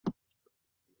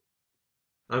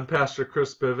I'm Pastor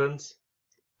Chris Bivens,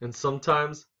 and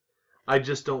sometimes I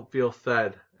just don't feel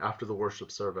fed after the worship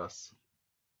service.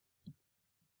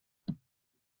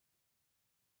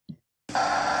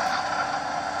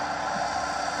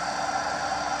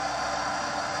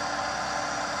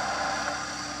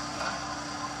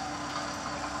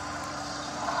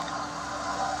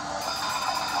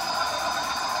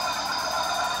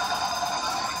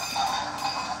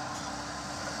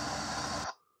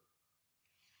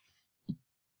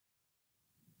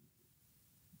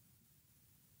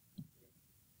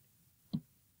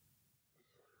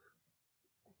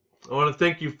 I want to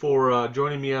thank you for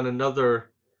joining me on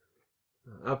another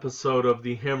episode of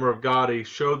the Hammer of God, a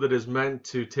show that is meant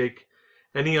to take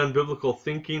any unbiblical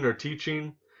thinking or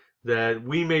teaching that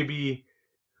we may be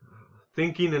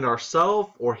thinking in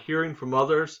ourselves or hearing from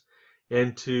others,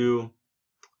 and to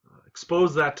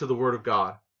expose that to the Word of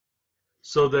God,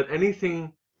 so that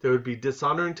anything that would be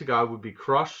dishonoring to God would be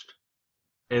crushed,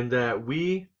 and that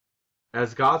we,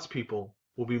 as God's people,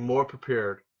 will be more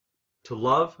prepared to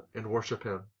love and worship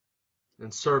Him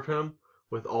and serve Him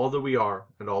with all that we are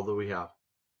and all that we have.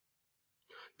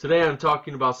 Today I'm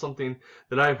talking about something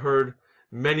that I've heard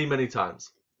many, many times.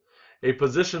 A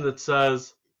position that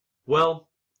says, well,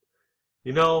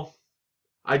 you know,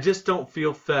 I just don't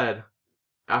feel fed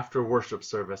after worship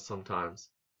service sometimes.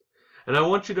 And I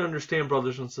want you to understand,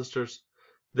 brothers and sisters,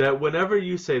 that whenever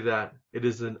you say that, it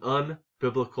is an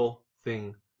unbiblical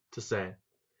thing to say.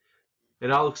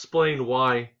 And I'll explain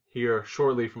why here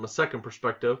shortly from a second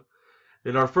perspective.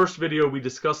 In our first video, we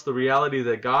discussed the reality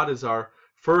that God is our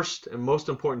first and most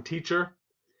important teacher,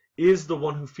 is the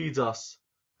one who feeds us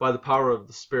by the power of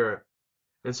the Spirit.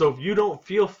 And so if you don't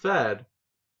feel fed,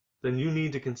 then you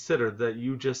need to consider that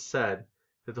you just said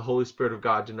that the Holy Spirit of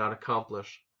God did not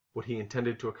accomplish what He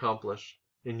intended to accomplish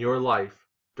in your life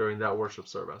during that worship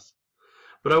service.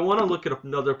 But I want to look at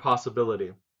another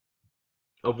possibility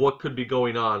of what could be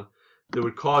going on that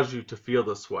would cause you to feel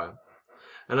this way.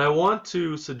 And I want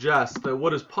to suggest that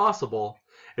what is possible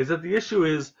is that the issue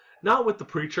is not with the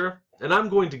preacher, and I'm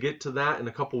going to get to that in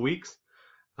a couple weeks,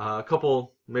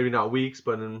 maybe not weeks,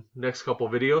 but in the next couple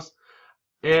videos.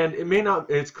 And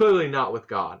it's clearly not with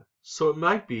God, so it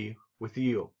might be with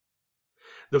you.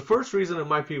 The first reason it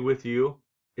might be with you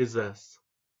is this: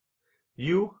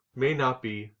 you may not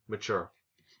be mature.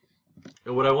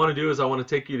 And what I want to do is I want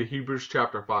to take you to Hebrews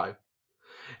chapter 5.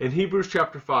 In Hebrews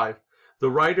chapter 5, the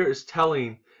writer is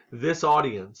telling this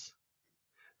audience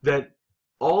that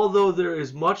although there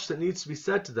is much that needs to be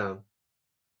said to them,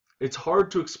 it's hard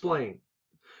to explain,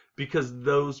 because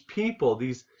those people,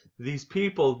 these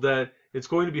people that it's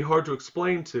going to be hard to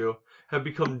explain to, have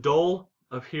become dull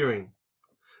of hearing.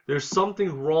 There's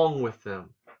something wrong with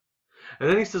them. And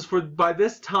then he says, for by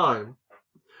this time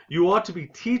you ought to be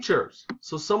teachers.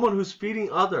 So someone who's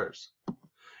feeding others.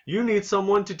 You need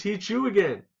someone to teach you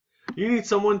again. You need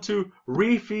someone to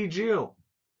refeed you.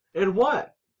 And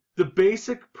what? The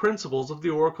basic principles of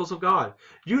the oracles of God.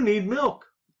 You need milk,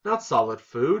 not solid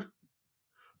food.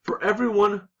 For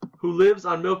everyone who lives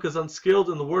on milk is unskilled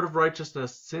in the word of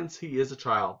righteousness, since he is a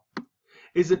child.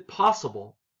 Is it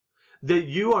possible that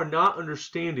you are not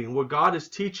understanding what God is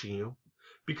teaching you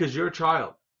because you're a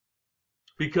child?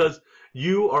 Because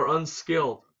you are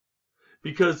unskilled?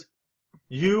 Because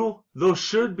you, though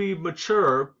should be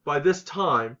mature by this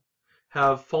time,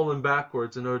 have fallen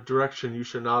backwards in a direction you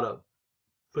should not have.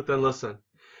 But then listen,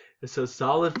 it says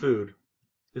solid food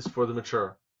is for the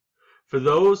mature, for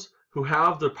those who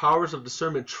have the powers of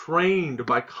discernment trained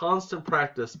by constant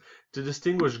practice to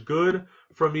distinguish good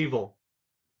from evil.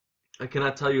 I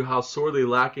cannot tell you how sorely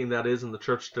lacking that is in the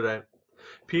church today.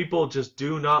 People just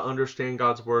do not understand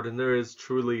God's word, and there is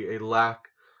truly a lack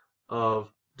of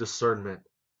discernment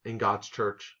in God's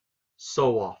church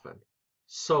so often,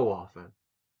 so often.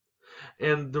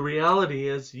 And the reality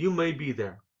is, you may be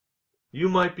there. You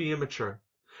might be immature.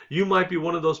 You might be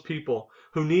one of those people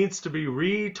who needs to be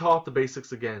re-taught the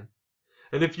basics again.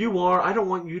 And if you are, I don't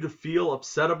want you to feel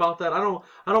upset about that. I don't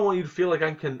want you to feel like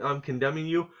I'm condemning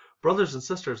you. Brothers and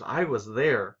sisters, I was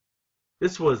there.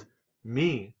 This was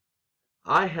me.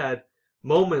 I had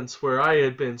moments where I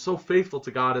had been so faithful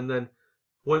to God and then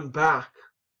went back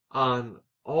on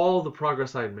all the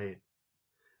progress I had made.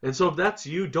 And so if that's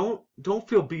you, don't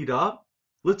feel beat up.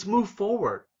 Let's move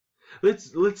forward.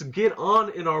 Let's get on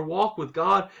in our walk with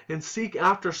God and seek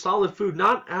after solid food,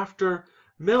 not after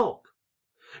milk.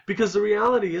 Because the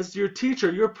reality is, your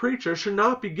teacher, your preacher should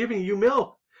not be giving you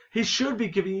milk. He should be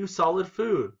giving you solid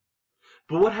food.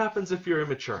 But what happens if you're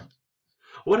immature?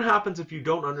 What happens if you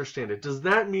don't understand it? Does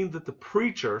that mean that the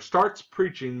preacher starts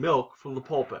preaching milk from the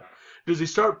pulpit? Does he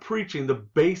start preaching the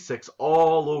basics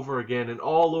all over again and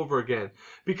all over again?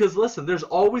 Because listen, there's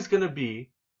always going to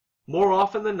be, more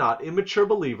often than not, immature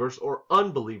believers or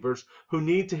unbelievers who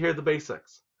need to hear the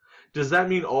basics. Does that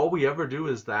mean all we ever do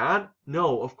is that?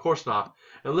 No, of course not.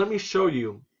 And let me show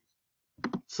you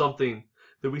something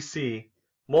that we see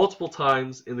multiple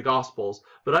times in the Gospels,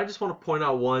 but I just want to point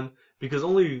out one because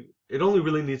it only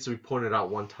really needs to be pointed out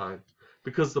one time.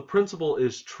 Because the principle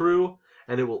is true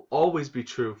and it will always be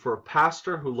true for a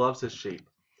pastor who loves his sheep.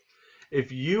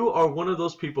 If you are one of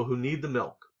those people who need the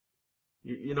milk,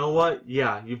 you know what?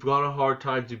 Yeah, you've gone on hard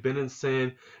times, you've been in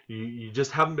sin, you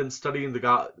just haven't been studying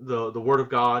the Word of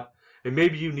God, and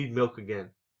maybe you need milk again.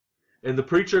 And the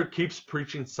preacher keeps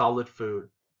preaching solid food.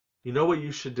 You know what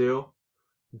you should do?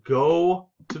 Go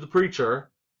to the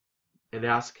preacher and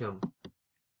ask him,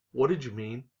 what did you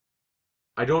mean?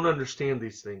 I don't understand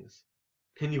these things.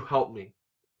 Can you help me?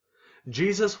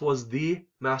 Jesus was the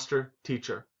master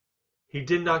teacher. He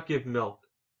did not give milk.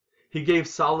 He gave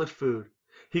solid food.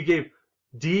 He gave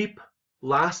deep,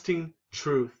 lasting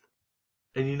truth.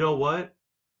 And you know what?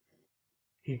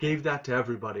 He gave that to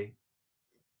everybody.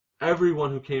 Everyone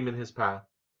who came in his path.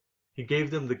 He gave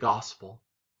them the gospel,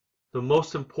 the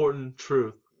most important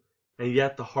truth, and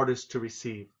yet the hardest to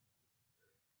receive.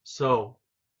 So,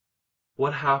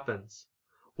 what happens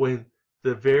when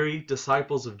the very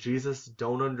disciples of Jesus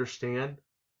don't understand?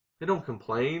 They don't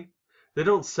complain. They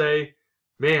don't say,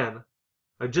 man,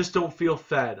 I just don't feel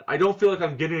fed. I don't feel like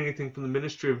I'm getting anything from the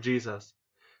ministry of Jesus.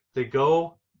 They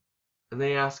go and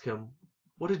they ask him,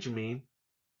 what did you mean?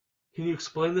 Can you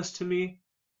explain this to me?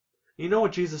 You know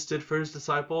what Jesus did for his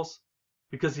disciples?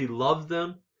 Because he loved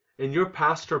them, and your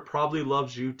pastor probably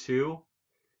loves you too.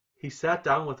 He sat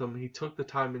down with them, he took the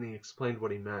time, and he explained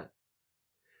what he meant.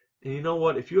 And you know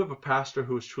what? If you have a pastor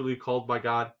who is truly called by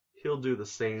God, he'll do the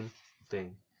same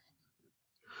thing.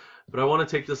 But I want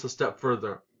to take this a step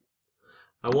further.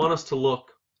 I want us to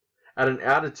look at an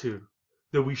attitude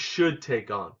that we should take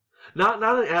on. Not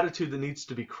an attitude that needs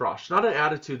to be crushed. Not an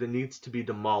attitude that needs to be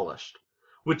demolished.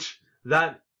 Which,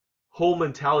 that whole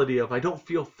mentality of, I don't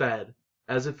feel fed,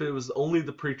 as if it was only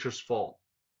the preacher's fault.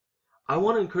 I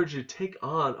want to encourage you to take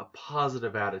on a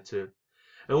positive attitude.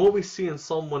 And what we see in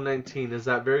Psalm 119 is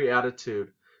that very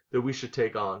attitude that we should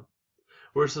take on.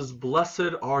 Where it says,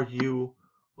 blessed are you,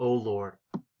 O Lord.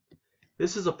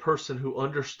 This is a person who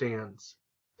understands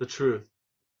the truth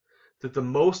that the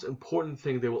most important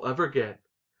thing they will ever get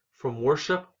from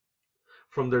worship,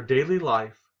 from their daily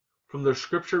life, from their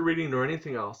scripture reading or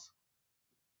anything else,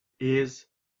 is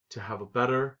to have a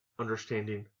better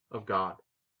understanding of God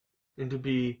and to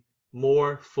be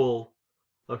more full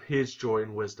of his joy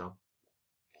and wisdom.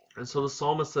 And so the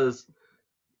psalmist says,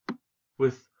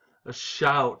 with a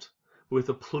shout, with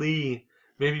a plea,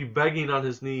 maybe begging on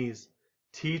his knees,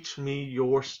 teach me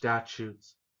your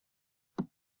statutes.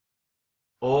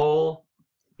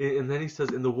 And then he says,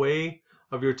 in the way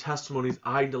of your testimonies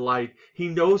I delight. He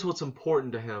knows what's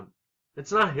important to him.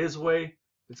 It's not his way,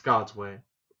 it's God's way.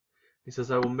 He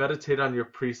says, I will meditate on your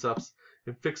precepts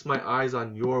and fix my eyes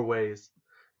on your ways.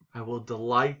 I will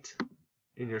delight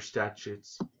in your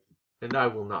statutes, and I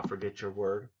will not forget your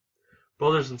word.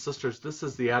 Brothers and sisters, this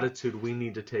is the attitude we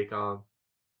need to take on.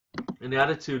 An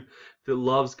attitude that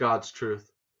loves God's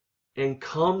truth and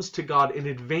comes to God in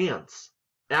advance,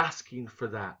 asking for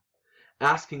that.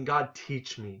 Asking God,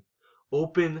 teach me.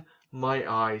 Open my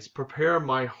eyes. Prepare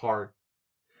my heart.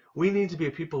 We need to be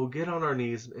a people who get on our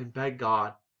knees and beg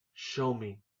God, show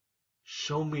me.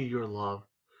 Show me your love.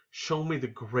 Show me the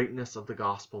greatness of the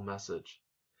gospel message.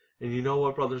 And you know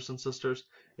what, brothers and sisters?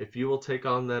 If you will take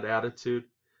on that attitude,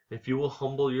 if you will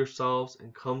humble yourselves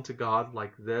and come to God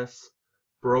like this,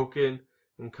 broken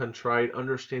and contrite,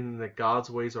 understanding that God's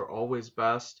ways are always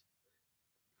best,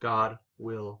 God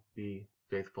will be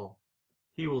faithful.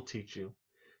 He will teach you.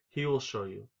 He will show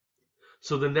you.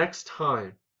 So the next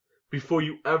time, before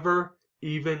you ever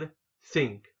even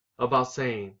think about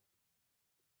saying,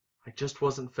 I just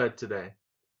wasn't fed today,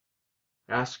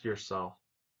 ask yourself,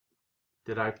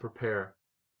 did I prepare?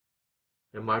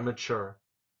 Am I mature?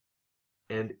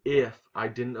 And if I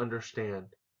didn't understand,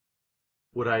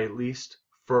 would I at least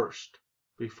first,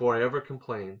 before I ever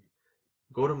complain,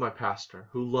 go to my pastor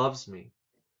who loves me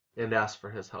and ask for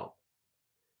his help?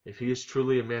 If he is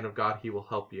truly a man of God, he will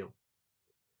help you.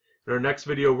 In our next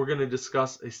video, we're going to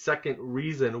discuss a second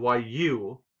reason why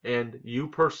you, and you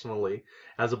personally,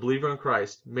 as a believer in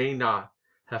Christ, may not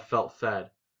have felt fed.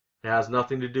 It has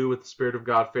nothing to do with the Spirit of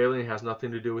God failing. It has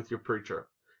nothing to do with your preacher.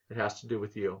 It has to do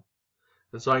with you.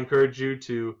 And so I encourage you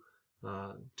to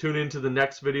tune into the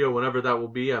next video, whenever that will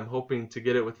be. I'm hoping to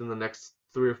get it within the next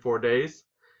 3 or 4 days.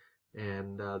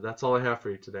 And that's all I have for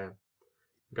you today.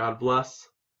 God bless,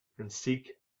 and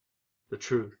seek the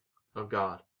truth of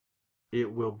God.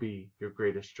 It will be your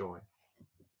greatest joy.